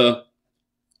let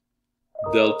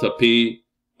delta P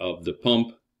of the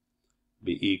pump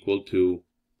be equal to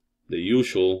the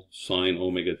usual sine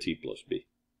omega t plus B.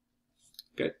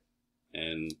 Okay,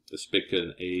 and let's pick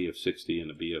an A of 60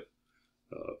 and a B of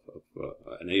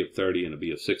an A of 30 and a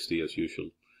B of 60 as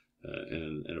usual,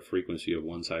 and a frequency of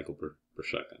 1 cycle per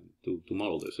second to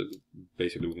model this. So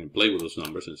basically, we can play with those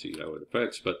numbers and see how it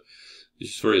affects, but this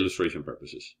is for illustration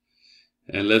purposes.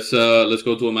 And let's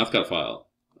go to a MathCAD file.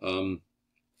 All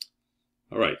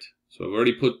right, so I've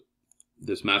already put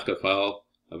this MathCAD file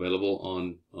available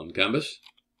on Canvas.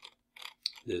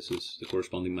 This is the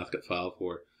corresponding MathCAD file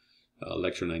for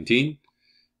lecture 19.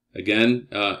 Again,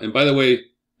 and by the way,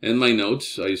 in my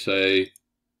notes I say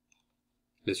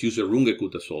let's use a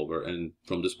Runge-Kutta solver, and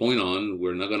from this point on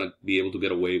we're not going to be able to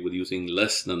get away with using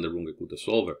less than the Runge-Kutta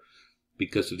solver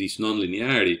because of this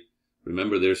nonlinearity.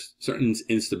 Remember, there's certain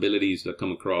instabilities that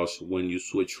come across when you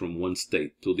switch from one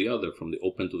state to the other, from the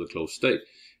open to the closed state,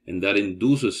 and that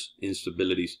induces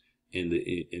instabilities in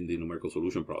the numerical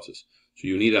solution process. So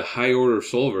you need a high order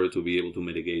solver to be able to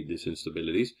mitigate these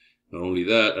instabilities. Not only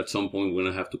that, at some point we're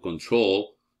going to have to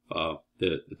control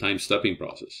the time stepping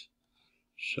process.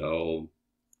 So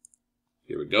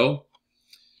here we go.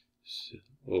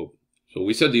 So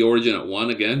we set the origin at 1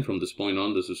 again. From this point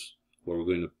on, this is what we're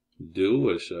going to do,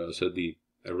 is set the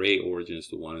array origins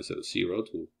to 1 instead of 0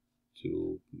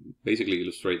 to basically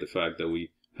illustrate the fact that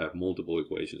we have multiple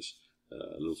equations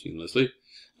a little seamlessly.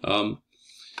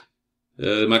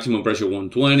 Maximum pressure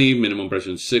 120, minimum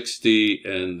pressure 60,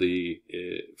 and the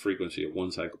frequency of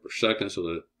 1 cycle per second. So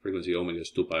the frequency omega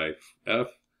is 2 pi f,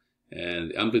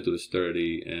 and the amplitude is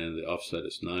 30, and the offset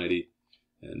is 90.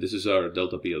 And this is our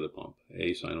delta P of the pump,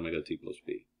 A sine omega t plus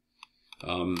B.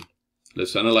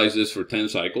 Let's analyze this for 10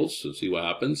 cycles and see what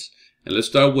happens. And let's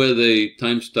start with a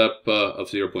time step of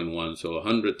 0.1. So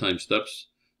 100 time steps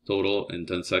total in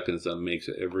 10 seconds. That makes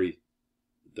every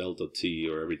delta t,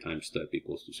 or every time step,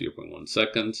 equals to 0.1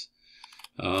 seconds.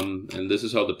 And this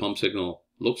is how the pump signal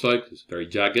looks like. It's very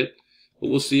jagged. But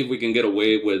we'll see if we can get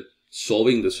away with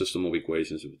solving the system of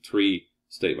equations with 3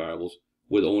 state variables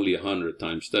with only 100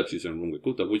 time steps using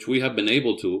Runge-Kutta, which we have been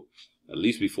able to, at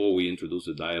least before we introduced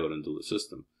the diode into the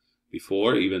system.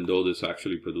 Before, even though this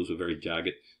actually produced a very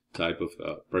jagged type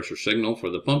of pressure signal for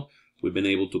the pump, we've been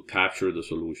able to capture the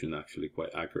solution actually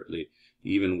quite accurately,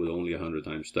 even with only 100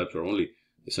 time steps, or only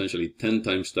essentially 10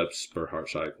 time steps per heart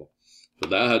cycle. So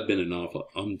that had been enough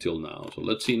until now. So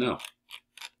let's see now.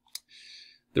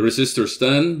 The resistor is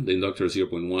 10, the inductor is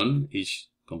 0.1, each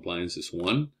compliance is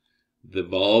 1. The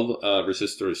valve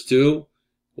resistor is 2,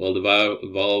 while the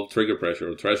valve trigger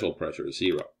pressure or threshold pressure is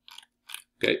 0.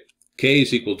 Okay, K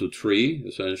is equal to 3,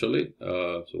 essentially.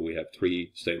 So we have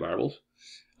 3 state variables.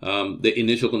 The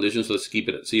initial conditions, let's keep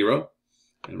it at 0.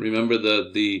 And remember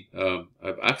that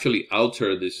I've actually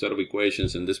altered this set of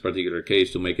equations in this particular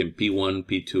case to make them P1,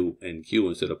 P2, and Q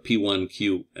instead of P1,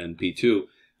 Q, and P2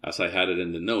 as I had it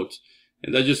in the notes.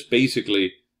 And that just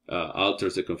basically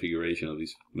alters the configuration of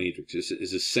these matrices.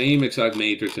 It's the same exact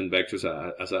matrix and vectors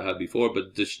as I had before,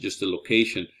 but just the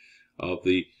location of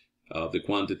the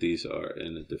quantities are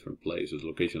in a different place. The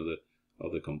location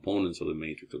of the components of the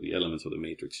matrix, of the elements of the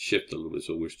matrix, shift a little bit.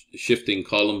 So we're shifting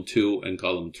column 2 and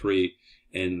column 3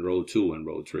 and row 2 and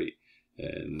row 3.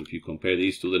 And if you compare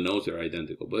these to the nodes, they're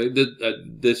identical. But I did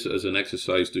this as an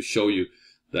exercise to show you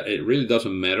that it really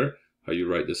doesn't matter how you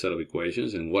write the set of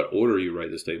equations and what order you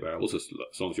write the state variables, as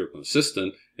long as you're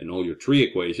consistent in all your 3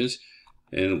 equations.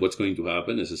 And what's going to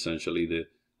happen is essentially the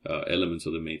elements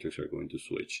of the matrix are going to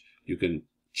switch. You can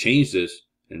change this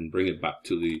and bring it back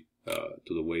to the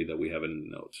way that we have it in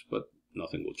the nodes, but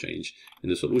nothing will change in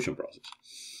the solution process.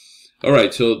 All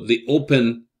right, so the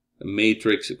open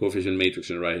matrix, coefficient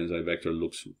matrix in the right-hand side vector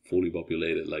looks fully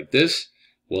populated like this.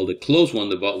 While the closed one,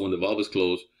 when the valve is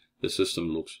closed, the system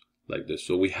looks like this.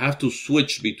 So we have to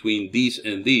switch between these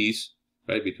and these,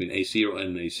 right? Between A0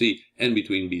 and AC, and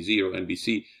between B0 and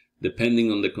BC,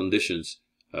 depending on the conditions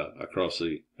across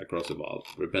the valve,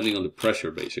 depending on the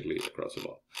pressure basically across the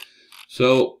valve.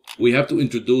 So we have to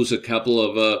introduce a couple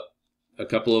of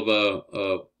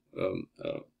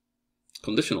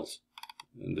conditionals.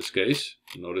 In this case,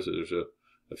 notice that there's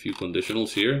a few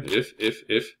conditionals here,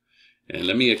 if, and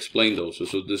let me explain those.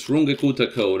 So this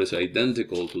Runge-Kutta code is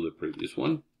identical to the previous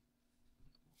one.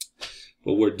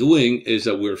 What we're doing is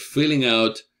that we're filling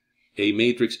out a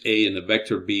matrix A and a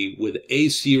vector B with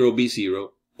A0, B0,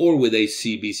 or with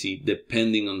AC, BC,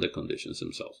 depending on the conditions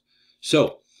themselves.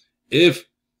 So if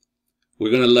we're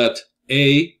going to let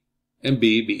A and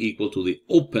B be equal to the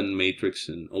open matrix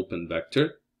and open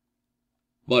vector,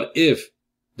 but if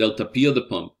delta P of the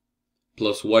pump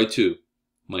plus Y2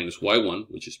 minus Y1,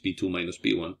 which is P2 minus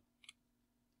P1,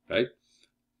 right,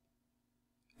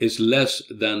 is less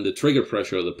than the trigger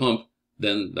pressure of the pump,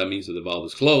 then that means that the valve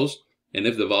is closed. And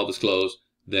if the valve is closed,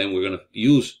 then we're going to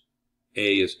use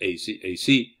A as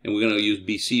AC, and we're going to use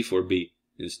BC for B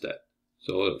instead.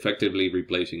 So effectively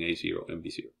replacing A0 and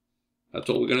B0. That's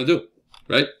what we're going to do,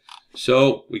 right?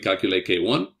 So we calculate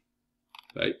K1,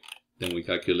 right? Then we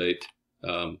calculate,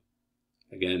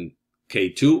 again,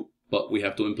 K2, but we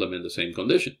have to implement the same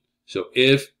condition. So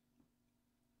if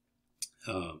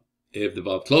the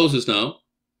valve closes now,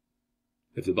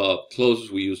 if the valve closes,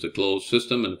 we use the closed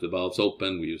system, and if the valve's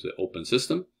open, we use the open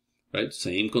system, right?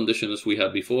 Same condition as we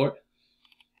had before,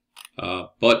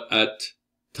 but at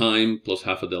time plus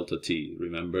half a delta t.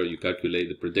 Remember, you calculate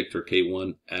the predictor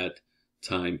K1 at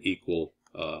time equal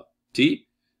t,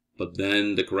 but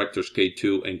then the correctors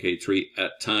K2 and K3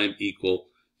 at time equal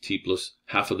t plus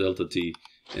half a delta t,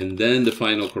 and then the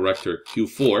final corrector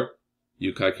Q4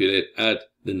 you calculate at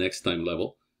the next time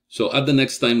level. So at the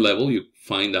next time level, you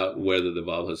find out whether the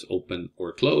valve has opened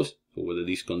or closed, so whether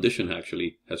this condition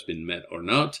actually has been met or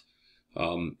not.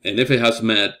 And if it has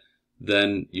met,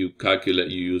 then you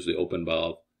use the open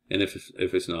valve, and if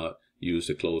it's not, you use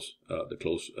the closed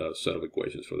set of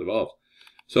equations for the valve.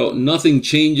 So nothing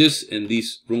changes in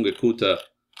this Runge-Kutta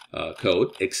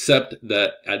code, except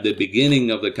that at the beginning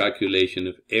of the calculation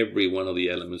of every one of the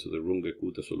elements of the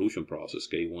Runge-Kutta solution process,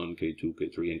 K1, K2,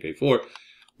 K3, and K4,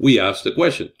 we ask the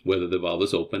question whether the valve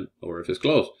is open or if it's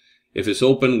closed. If it's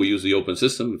open, we use the open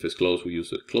system. If it's closed, we use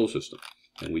the closed system.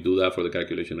 And we do that for the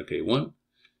calculation of K1,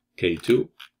 K2,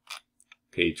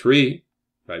 K3,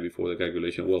 right before the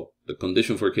calculation. Well, the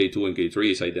condition for K2 and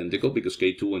K3 is identical because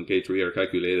K2 and K3 are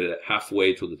calculated at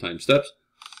halfway through the time steps.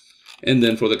 And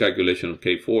then for the calculation of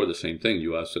K4, the same thing.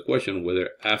 You ask the question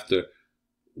whether after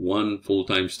one full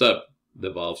time step, the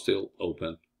valve still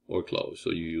open or closed. So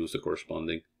you use the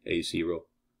corresponding A0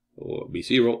 or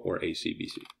B0 or AC,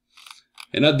 BC.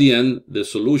 And at the end, the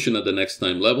solution at the next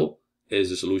time level is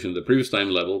the solution at the previous time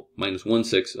level minus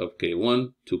 1/6 of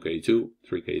K1, 2K2,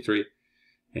 3K3,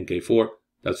 and K4.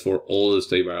 That's for all the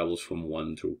state variables from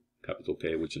 1 through capital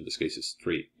K, which in this case is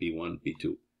 3, B1,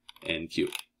 B2, and Q.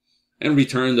 And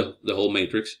return the whole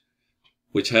matrix,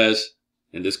 which has,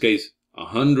 in this case,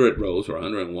 100 rows or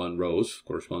 101 rows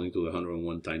corresponding to the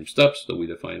 101 time steps that we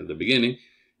defined at the beginning,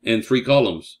 and 3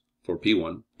 columns for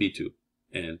P1, P2,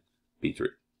 and P3.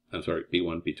 I'm sorry,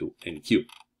 P1, P2, and Q.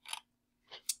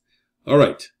 All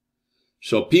right.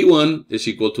 So P1 is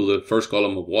equal to the first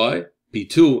column of Y.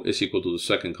 P2 is equal to the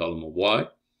second column of Y.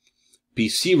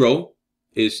 P0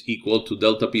 is equal to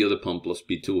delta P of the pump plus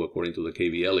P2 according to the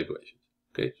KVL equation.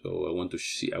 Okay, so I want to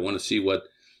see what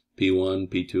P1,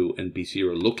 P2, and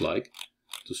P0 look like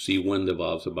to see when the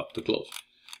valve's about to close.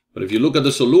 But if you look at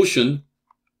the solution,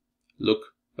 look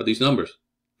at these numbers.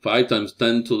 5 times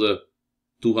 10 to the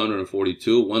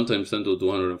 242, 1 times 10 to the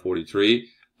 243,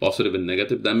 positive and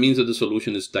negative. That means that the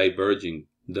solution is diverging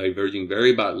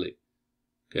very badly.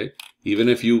 Okay, even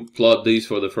if you plot these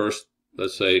for the first,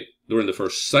 let's say, during the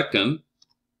first second,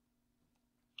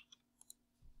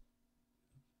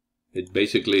 it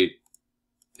basically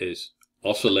is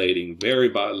oscillating very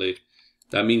badly.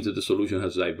 That means that the solution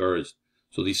has diverged.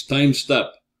 So this time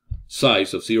step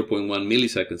size of 0.1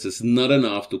 milliseconds is not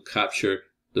enough to capture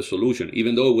the solution.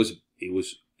 Even though it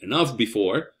was enough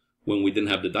before, when we didn't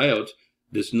have the diodes,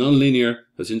 this nonlinear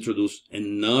has introduced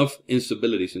enough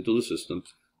instabilities into the system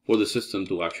for the system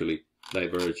to actually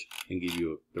diverge and give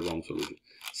you the wrong solution.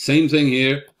 Same thing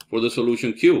here for the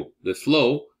solution Q. The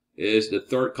flow is the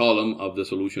third column of the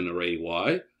solution array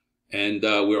Y. And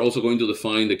we're also going to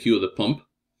define the Q of the pump.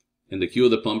 And the Q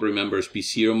of the pump, remember, is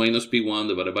P0 minus P1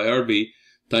 divided by RB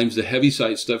times the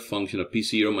heaviside step function of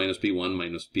P0 minus P1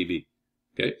 minus PB.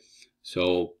 Okay,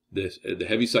 so the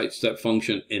heaviside step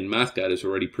function in MathCAD is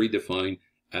already predefined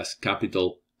as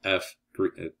capital F,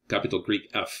 capital Greek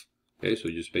F. Okay, so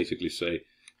you just basically say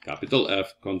capital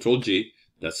F, Control G,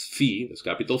 that's phi, that's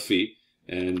capital phi,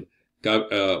 and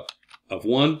of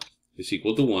 1 is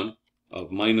equal to 1,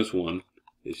 of minus 1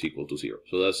 is equal to 0.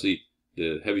 So that's the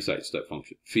heaviside step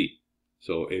function, phi.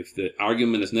 So if the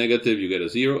argument is negative, you get a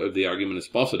 0. If the argument is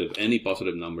positive, any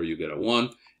positive number, you get a 1.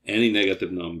 Any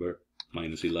negative number,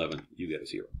 minus 11, you get a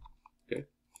 0. Okay.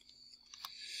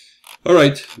 All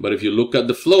right, but if you look at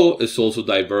the flow, it's also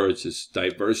diverged. It's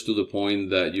diverged to the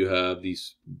point that you have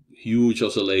these huge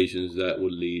oscillations that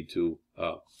would lead to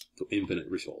infinite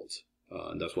results.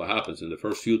 And that's what happens in the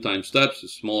first few time steps,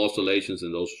 small oscillations,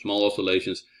 and those small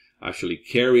oscillations actually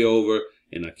carry over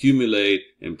and accumulate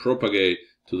and propagate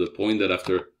to the point that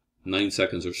after 9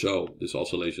 seconds or so, these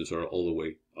oscillations are all the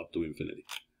way up to infinity.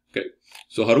 Okay,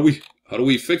 so how do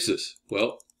we fix this?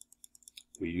 Well,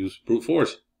 we use brute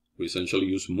force. We essentially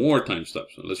use more time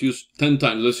steps. And let's use 10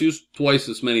 times. Let's use twice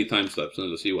as many time steps, and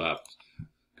let's see what happens.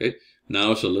 Okay,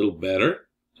 now it's a little better.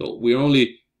 So we're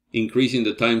only increasing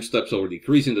the time steps or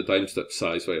decreasing the time step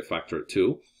size by a factor of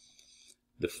 2.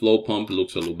 The flow pump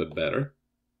looks a little bit better.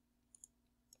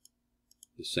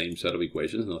 The same set of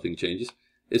equations, nothing changes.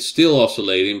 It's still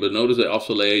oscillating, but notice the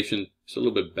oscillation is a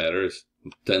little bit better. It's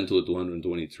 10 to the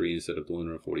 223 instead of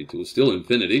 242. It's still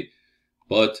infinity,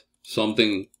 but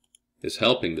something is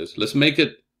helping this. Let's make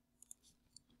it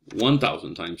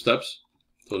 1,000 time steps.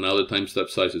 So now the time step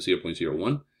size is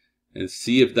 0.01, and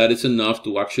see if that is enough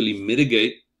to actually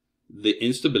mitigate the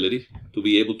instability, to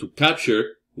be able to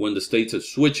capture when the states are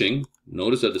switching.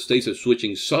 Notice that the states are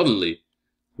switching suddenly.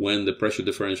 When the pressure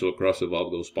differential across the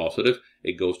valve goes positive,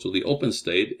 it goes to the open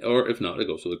state, or if not, it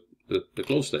goes to the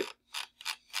closed state.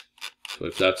 So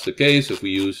if that's the case, if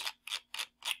we use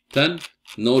 10,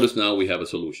 notice now we have a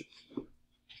solution.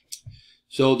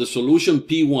 So the solution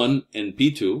P1 and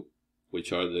P2,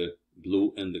 which are the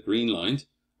blue and the green lines,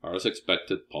 are as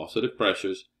expected positive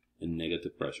pressures and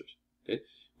negative pressures. Okay.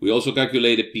 We also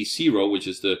calculated P0, which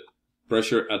is the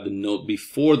pressure at the node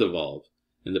before the valve.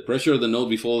 And the pressure of the node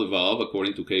before the valve,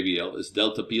 according to KVL, is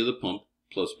delta P of the pump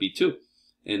plus P2.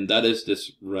 And that is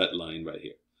this red line right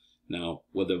here. Now,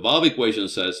 what the valve equation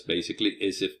says basically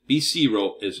is if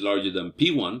P0 is larger than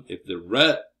P1, if the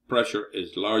red pressure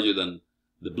is larger than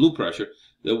the blue pressure,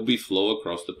 there will be flow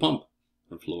across the pump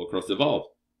and flow across the valve,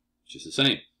 which is the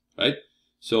same, right?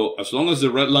 So as long as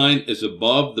the red line is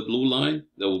above the blue line,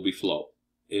 there will be flow.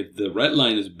 If the red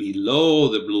line is below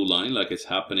the blue line, like it's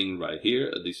happening right here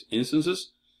at these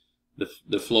instances,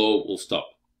 the flow will stop.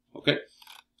 Okay,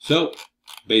 so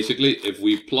basically, if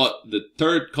we plot the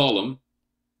third column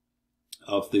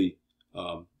of the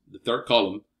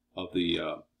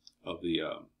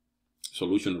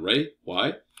solution array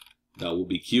Y, that will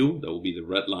be Q. That will be the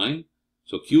red line.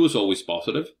 So Q is always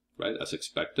positive, right, as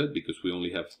expected, because we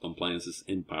only have compliances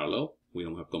in parallel. We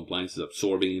don't have compliances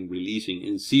absorbing and releasing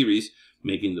in series,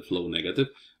 making the flow negative.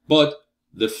 But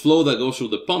the flow that goes through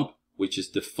the pump, which is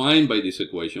defined by this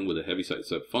equation with a heaviside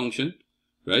step function,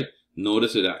 right?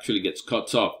 Notice it actually gets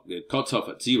cut off. It cuts off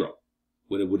at 0.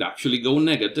 When it would actually go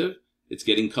negative, it's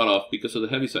getting cut off because of the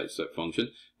heaviside step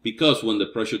function, because when the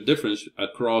pressure difference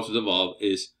across the valve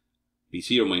is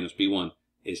P0 minus P1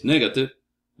 is negative,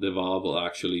 the valve will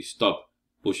actually stop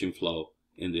pushing flow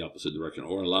in the opposite direction,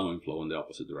 or allowing flow in the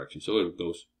opposite direction. So it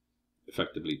goes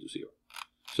effectively to 0.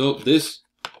 So this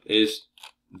is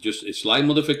just a slight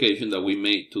modification that we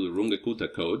made to the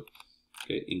Runge-Kutta code,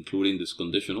 okay, including this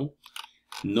conditional.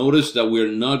 Notice that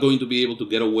we're not going to be able to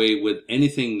get away with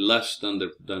anything less than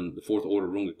the fourth order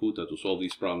Runge-Kutta to solve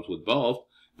these problems with valve,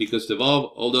 because the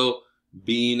valve, although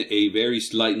being a very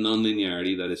slight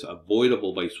nonlinearity that is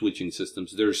avoidable by switching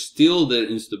systems, there's still the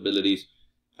instabilities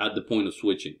at the point of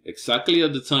switching, exactly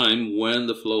at the time when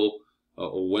the flow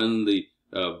or when the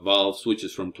valve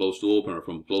switches from close to open or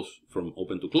from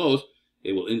open to close,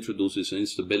 it will introduce these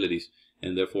instabilities,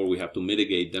 and therefore we have to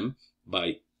mitigate them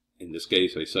by, in this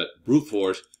case, I said brute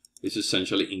force is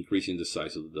essentially increasing the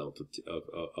size of the delta t,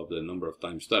 of the number of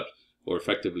time steps, or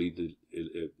effectively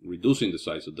reducing the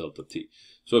size of delta t.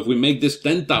 So if we make this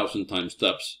 10,000 time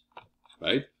steps,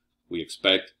 right, we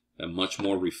expect a much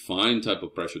more refined type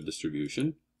of pressure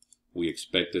distribution. We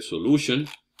expect a solution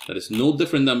that is no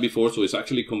different than before, so it's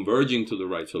actually converging to the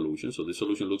right solution. So this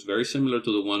solution looks very similar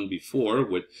to the one before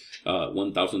with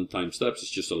 1,000 time steps. It's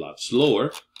just a lot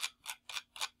slower.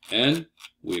 And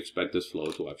we expect this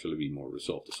flow to actually be more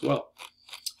resolved as well.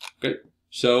 Okay,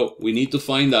 so we need to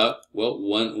find out, well,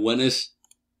 what is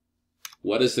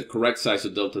the correct size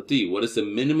of delta t? What is the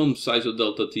minimum size of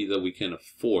delta t that we can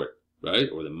afford, right?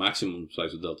 Or the maximum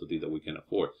size of delta t that we can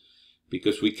afford?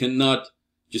 Because we cannot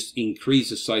just increase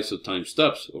the size of time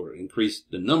steps or increase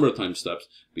the number of time steps,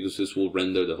 because this will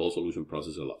render the whole solution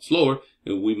process a lot slower,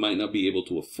 and we might not be able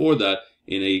to afford that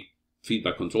in a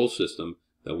feedback control system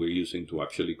that we're using to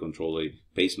actually control a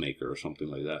pacemaker or something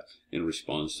like that in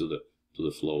response to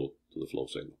the flow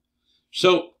signal.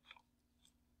 So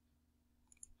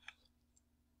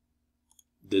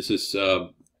this is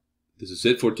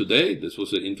it for today. This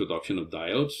was the introduction of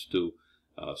diodes to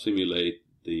simulate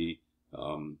the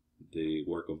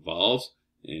work of valves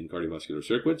in cardiovascular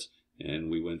circuits,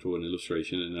 and we went through an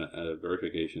illustration and a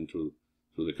verification through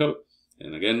the code.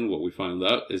 And again, what we found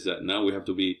out is that now we have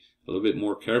to be a little bit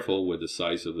more careful with the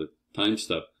size of the time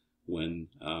step when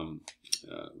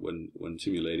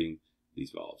simulating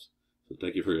these valves. So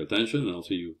thank you for your attention, and I'll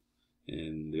see you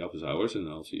in the office hours, and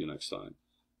I'll see you next time.